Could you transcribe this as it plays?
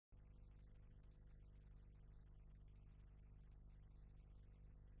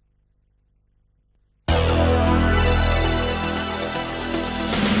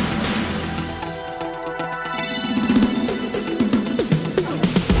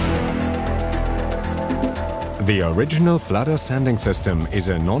The original Fladder sanding system is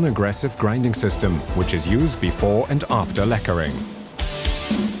a non-aggressive grinding system which is used before and after lacquering.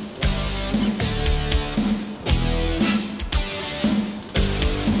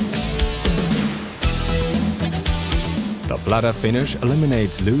 The Fladder finish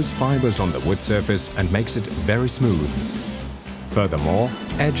eliminates loose fibers on the wood surface and makes it very smooth. Furthermore,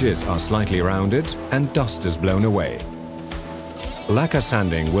 edges are slightly rounded and dust is blown away. Lacquer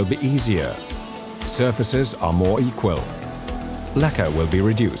sanding will be easier. Surfaces are more equal. Lacquer will be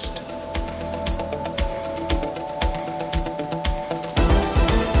reduced.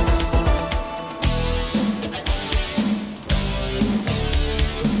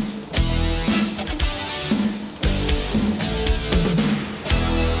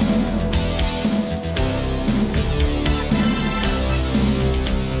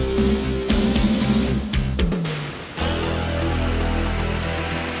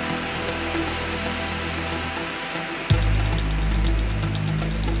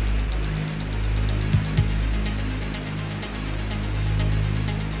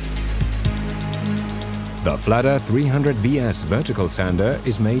 The Fladder 300 VS vertical sander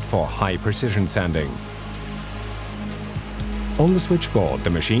is made for high precision sanding. On the switchboard, the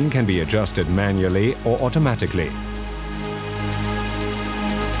machine can be adjusted manually or automatically.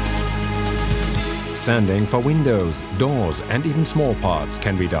 Sanding for windows, doors and even small parts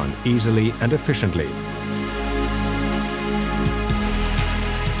can be done easily and efficiently.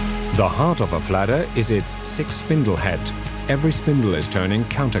 The heart of a Fladder is its 6-spindle head. Every spindle is turning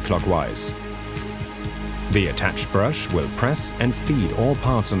counterclockwise. The attached brush will press and feed all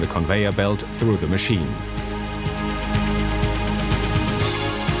parts on the conveyor belt through the machine.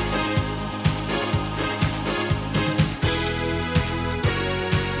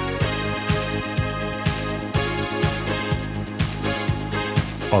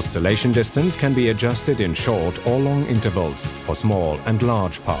 Oscillation distance can be adjusted in short or long intervals for small and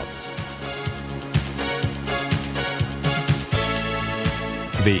large parts.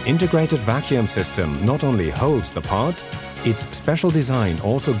 The integrated vacuum system not only holds the part, its special design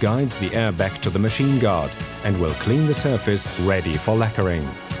also guides the air back to the machine guard and will clean the surface ready for lacquering.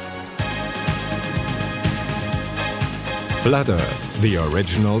 Fladder, the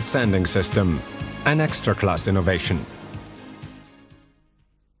original sanding system, an extra-class innovation.